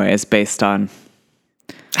happens anyways, based on...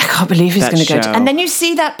 I can't believe he's going to go to... And then you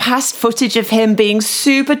see that past footage of him being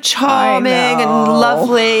super charming and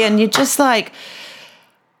lovely, and you're just like,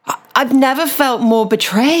 I've never felt more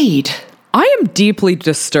betrayed. I am deeply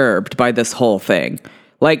disturbed by this whole thing.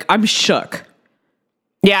 Like, I'm shook.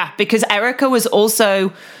 Yeah, because Erica was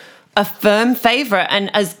also a firm favorite, and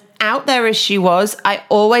as out there as she was, I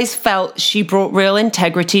always felt she brought real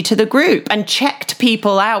integrity to the group and checked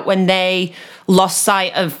people out when they lost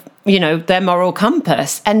sight of, their moral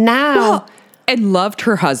compass. And now... and loved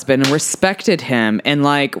her husband and respected him and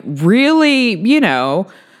like really,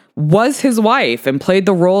 was his wife and played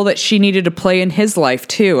the role that she needed to play in his life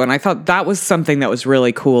too. And I thought that was something that was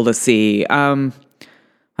really cool to see. I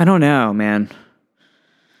don't know, man.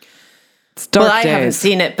 It's dark days. I haven't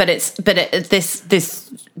seen it, but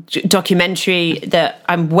this documentary that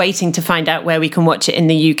I'm waiting to find out where we can watch it in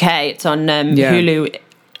the UK. It's on Hulu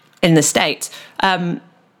in the States.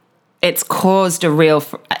 It's caused a real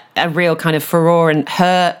kind of furore, and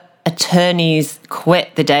her attorneys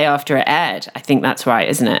quit the day after it aired. I think that's right,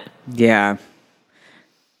 isn't it? Yeah.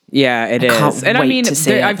 Yeah, it is. And I mean,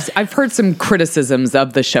 I've heard some criticisms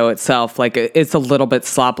of the show itself. Like, it's a little bit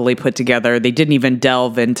sloppily put together. They didn't even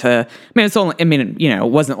delve into, it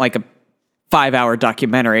wasn't like a 5-hour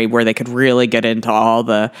documentary where they could really get into all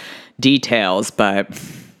the details, but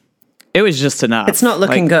it was just enough. It's not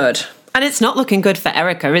looking good. And it's not looking good for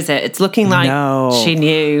Erica, is it? It's looking like she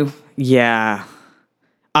knew. Yeah.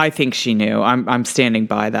 I think she knew. I'm standing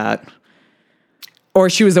by that. Or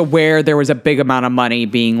she was aware there was a big amount of money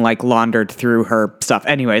being like laundered through her stuff.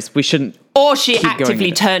 Anyways, we shouldn't. Or she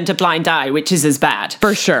actively turned a blind eye, which is as bad.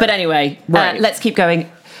 For sure. But anyway, let's keep going.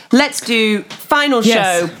 Let's do final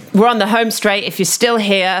show. We're on the home straight. If you're still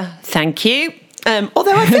here, thank you.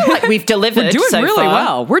 Although I feel like we've delivered. We're doing really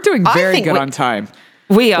well. We're doing very good on time.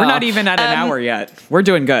 We are. We're not even at an hour yet. We're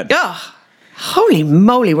doing good. Oh, holy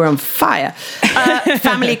moly, we're on fire.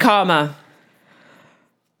 Family Karma.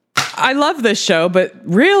 I love this show, but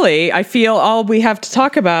really, I feel all we have to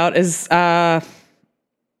talk about is Vishal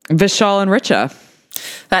and Richa.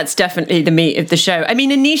 That's definitely the meat of the show. I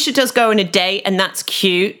mean, Anisha does go on a date, and that's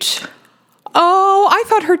cute. Oh, I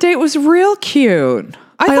thought her date was real cute.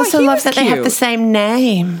 I also love that they have the same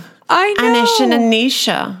name. I know. Anish and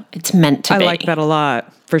Anisha. It's meant to be. I like that a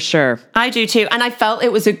lot, for sure. I do too. And I felt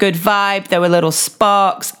it was a good vibe. There were little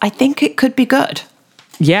sparks. I think it could be good.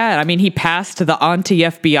 Yeah, I mean, he passed the auntie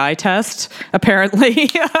FBI test, apparently.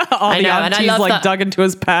 All the aunties dug into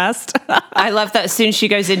his past. I love that as soon as she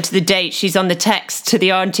goes into the date, she's on the text to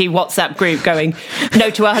the auntie WhatsApp group going,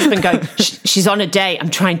 no, to her husband going, she's on a date,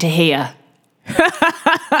 I'm trying to hear.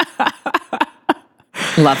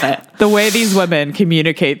 Love it. The way these women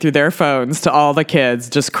communicate through their phones to all the kids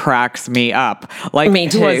just cracks me up. Like, me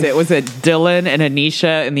too. Who was it? Was it Dylan and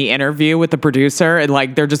Anisha in the interview with the producer? And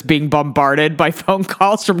like, they're just being bombarded by phone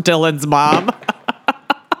calls from Dylan's mom.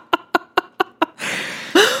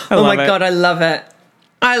 Oh my God, I love it.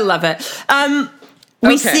 I love it.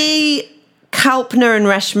 We see Kalpana and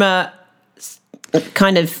Reshma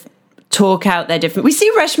kind of talk out their different... We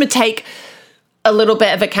see Reshma take a little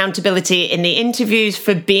bit of accountability in the interviews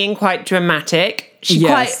for being quite dramatic. She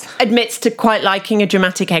quite admits to quite liking a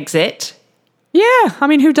dramatic exit. Yeah, I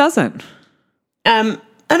mean, who doesn't? And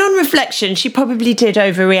on reflection, she probably did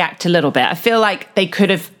overreact a little bit. I feel like they could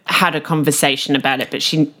have had a conversation about it, but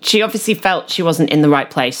she obviously felt she wasn't in the right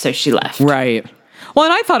place, so she left. Right. Well,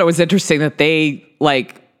 and I thought it was interesting that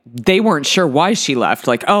they weren't sure why she left.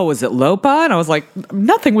 Like, oh, was it Lopa? And I was like,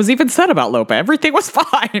 nothing was even said about Lopa. Everything was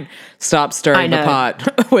fine. Stop stirring the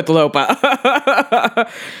pot with Lopa.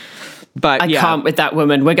 But I can't with that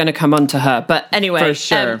woman. We're going to come on to her. But anyway. For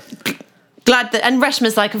sure. Glad that, and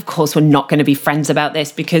Reshma's like, of course, we're not going to be friends about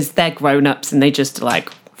this because they're grown-ups and they just like...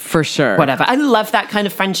 For sure. Whatever. I love that kind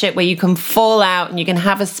of friendship where you can fall out and you can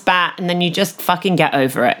have a spat and then you just fucking get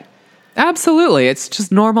over it. Absolutely. It's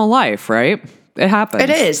just normal life, right? It happens. It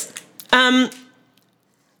is. And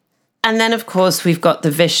then, of course, we've got the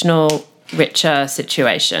Vishal Richa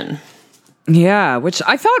situation. Yeah, which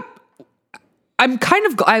I thought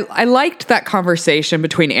I liked that conversation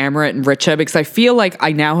between Amrit and Richa because I feel like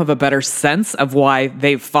I now have a better sense of why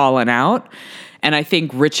they've fallen out. And I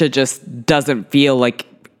think Richa just doesn't feel like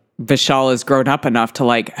Vishal has grown up enough to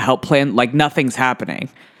like help plan, like nothing's happening.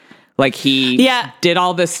 Like he did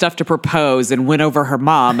all this stuff to propose and win over her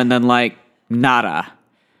mom and then like nada.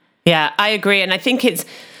 Yeah, I agree. And I think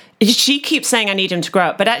she keeps saying, I need him to grow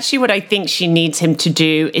up. But actually what I think she needs him to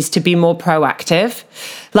do is to be more proactive.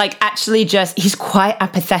 Like actually he's quite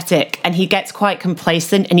apathetic and he gets quite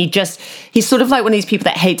complacent and he's sort of like one of these people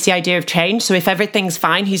that hates the idea of change. So if everything's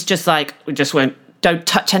fine, he's just like, we just won't, don't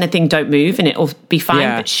touch anything, don't move and it'll be fine.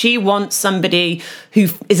 Yeah. But she wants somebody who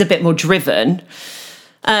is a bit more driven.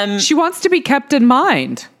 She wants to be kept in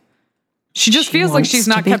mind. She just feels like she's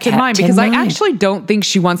not kept in mind because I actually don't think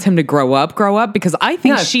she wants him to grow up because I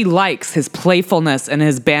think she likes his playfulness and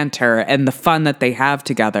his banter and the fun that they have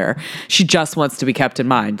together. She just wants to be kept in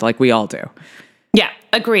mind like we all do. Yeah,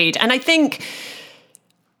 agreed. And I think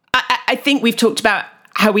we've talked about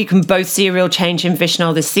how we can both see a real change in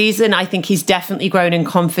Vishnal this season. I think he's definitely grown in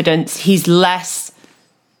confidence. He's less,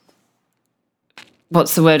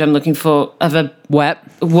 what's the word I'm looking for? Wet.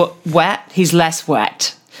 Wet. He's less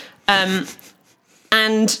wet.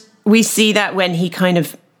 And we see that when he kind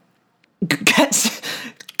of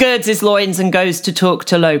girds his loins and goes to talk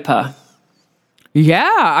to Lopa.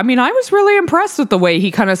 Yeah, I mean, I was really impressed with the way he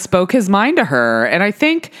kind of spoke his mind to her. And I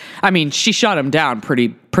think, she shut him down pretty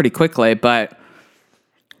quickly, but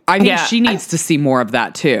I think she needs to see more of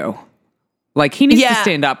that too. Like, he needs to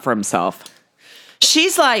stand up for himself.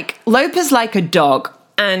 She's like, Lopa's like a dog,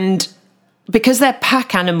 and because they're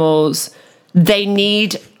pack animals, they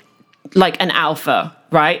need like an alpha,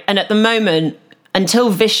 right? And at the moment,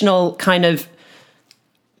 until Vishnal kind of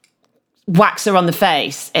whacks her on the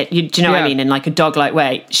face, do you know what I mean? In like a dog-like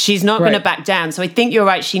way, she's not going to back down. So I think you're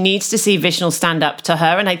right. She needs to see Vishnal stand up to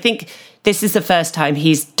her. And I think this is the first time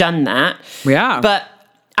he's done that. Yeah. But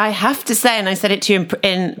I have to say, and I said it to you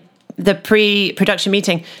in the pre-production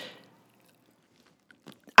meeting,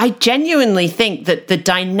 I genuinely think that the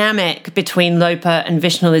dynamic between Lopa and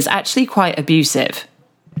Vishnal is actually quite abusive.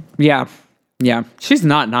 Yeah. She's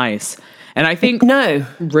not nice. And I think Richa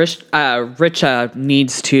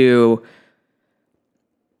needs to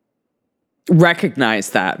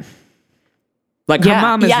recognize that. Like, her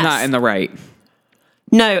mom is not in the right.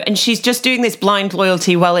 No, and she's just doing this blind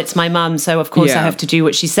loyalty, well, it's my mum, so of course I have to do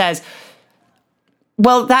what she says.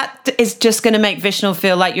 Well, that is just going to make Vishnal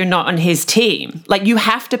feel like you're not on his team. Like, you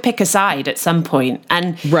have to pick a side at some point.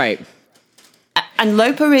 Right. And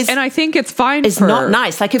Lopa is... And I think it's fine is not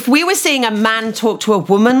nice. Like, if we were seeing a man talk to a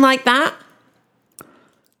woman like that...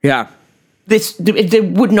 Yeah.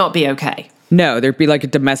 It would not be okay. No, there'd be like a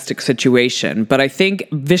domestic situation. But I think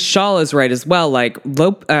Vishal is right as well. Like,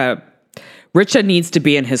 Richa needs to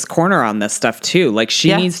be in his corner on this stuff too. Like,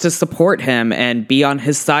 she needs to support him and be on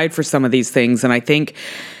his side for some of these things. And I think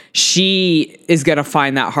she is going to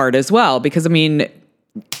find that hard as well. Because,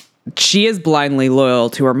 she is blindly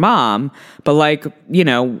loyal to her mom, but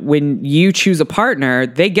when you choose a partner,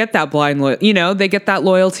 they get that they get that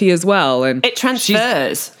loyalty as well. And it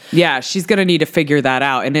transfers. She's going to need to figure that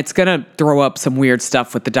out. And it's going to throw up some weird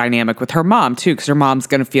stuff with the dynamic with her mom too, because her mom's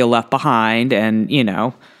going to feel left behind and,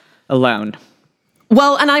 alone.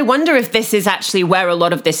 Well, and I wonder if this is actually where a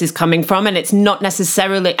lot of this is coming from, and it's not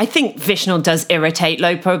necessarily... I think Vishnal does irritate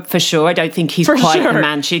Lopa, for sure. I don't think he's quite the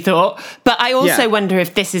man she thought. But I also wonder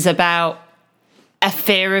if this is about a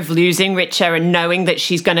fear of losing Richa and knowing that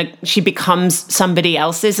she becomes somebody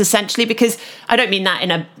else's, essentially, because I don't mean that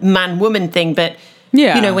in a man-woman thing, but,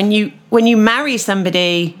 when you marry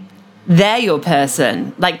somebody, they're your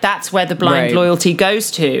person. Like, that's where the blind loyalty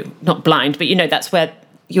goes to. Not blind, but, that's where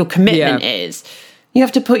your commitment is. You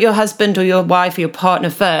have to put your husband or your wife or your partner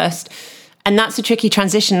first. And that's a tricky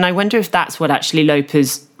transition. And I wonder if that's what actually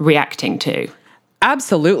Lopa's reacting to.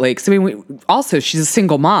 Absolutely. Because she's a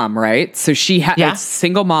single mom, right? So it's a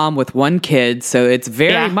single mom with one kid. So it's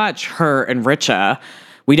very much her and Richa.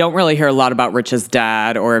 We don't really hear a lot about Richa's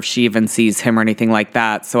dad or if she even sees him or anything like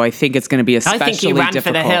that. So I think it's going to be especially difficult. I think he ran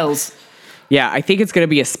for the hills. Yeah, I think it's going to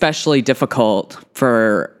be especially difficult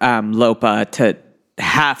for Lopa to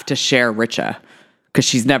have to share Richa. Because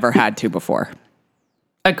she's never had to before.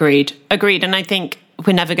 Agreed. And I think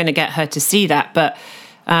we're never going to get her to see that. But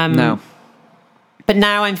no. But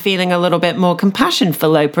now I'm feeling a little bit more compassion for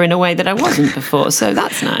Lopa in a way that I wasn't before. So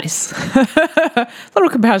that's nice. A little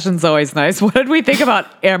compassion's always nice. What did we think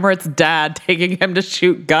about Amrit's dad taking him to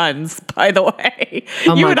shoot guns, by the way?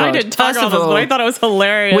 Oh you and God. I didn't talk about this, but I thought it was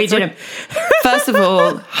hilarious. We didn't. First of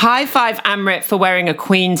all, high five Amrit for wearing a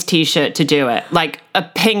Queen's t-shirt to do it. Like a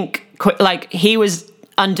pink like he was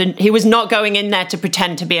not going in there to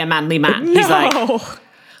pretend to be a manly man. He's like,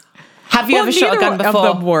 have you ever shot a gun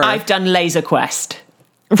before? I've done Laser Quest.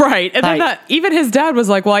 Right. And then even his dad was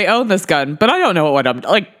like, well, I own this gun, but I don't know what I'm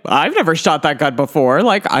like. I've never shot that gun before.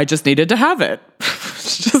 Like, I just needed to have it.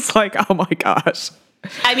 It's just like, oh my gosh.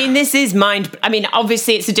 I mean, this is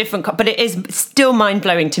obviously it's a different, but it is still mind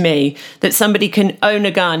blowing to me that somebody can own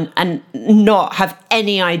a gun and not have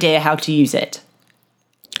any idea how to use it.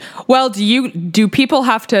 Well, do people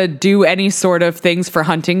have to do any sort of things for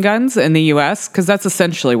hunting guns in the US? Because that's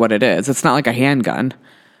essentially what it is. It's not like a handgun.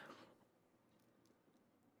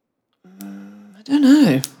 I don't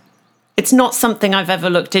know. It's not something I've ever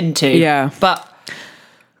looked into. Yeah, but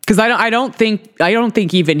because I don't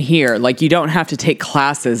think even here, like, you don't have to take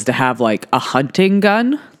classes to have like a hunting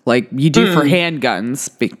gun. Like you do for handguns,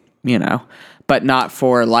 but not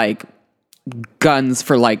for like guns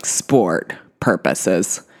for like sport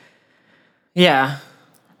purposes. Yeah.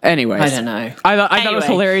 Anyways, I don't know. I thought it was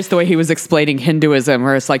hilarious the way he was explaining Hinduism,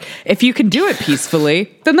 where it's like, if you can do it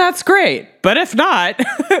peacefully, then that's great. But if not,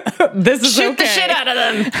 this is shoot the shit out of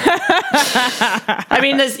them. I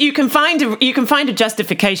mean, you can find a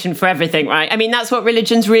justification for everything, right? I mean, that's what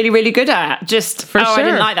religion's really, really good at. Just sure. I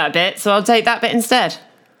didn't like that bit, so I'll take that bit instead.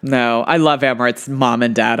 No, I love Amrit's mom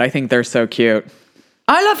and dad. I think they're so cute.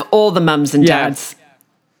 I love all the mums and dads.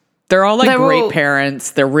 They're all great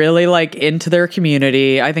parents. They're really like into their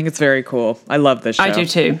community. I think it's very cool. I love this show. I do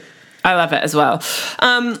too. I love it as well.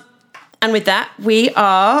 And with that, we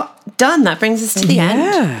are done. That brings us to the end.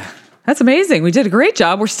 Yeah. That's amazing. We did a great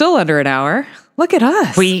job. We're still under an hour. Look at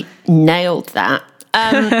us. We nailed that.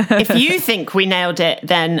 If you think we nailed it,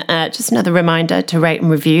 then just another reminder to rate and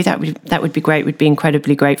review. That would be great. We'd be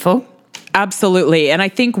incredibly grateful. Absolutely. And I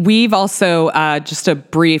think we've also, just a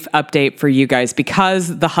brief update for you guys,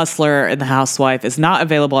 because The Hustler and The Housewife is not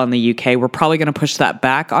available in the UK, we're probably going to push that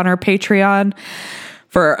back on our Patreon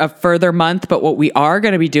for a further month. But what we are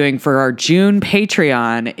going to be doing for our June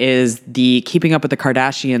Patreon is the Keeping Up with the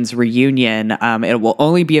Kardashians reunion. It will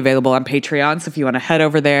only be available on Patreon. So if you want to head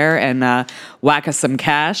over there and whack us some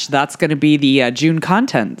cash, that's going to be the June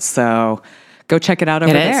content. So go check it out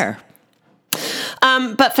over there.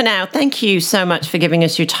 But for now, thank you so much for giving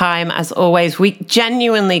us your time. As always, we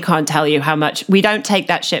genuinely can't tell you how much we don't take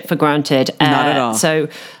that shit for granted. Not at all. So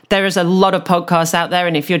there is a lot of podcasts out there.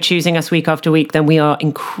 And if you're choosing us week after week, then we are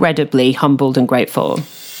incredibly humbled and grateful.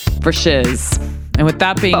 For shiz. And with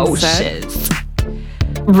that being said, shiz.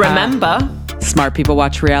 Remember, smart people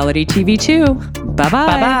watch reality TV too. Bye-bye.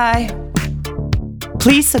 Bye-bye.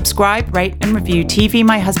 Please subscribe, rate, and review TV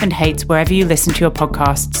My Husband Hates wherever you listen to your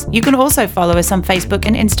podcasts. You can also follow us on Facebook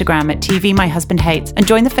and Instagram at TV My Husband Hates and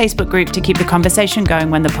join the Facebook group to keep the conversation going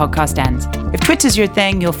when the podcast ends. If Twitter's your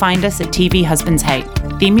thing, you'll find us at TV Husbands Hate.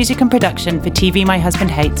 Theme music and production for TV My Husband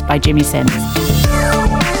Hates by Jimmy Sims.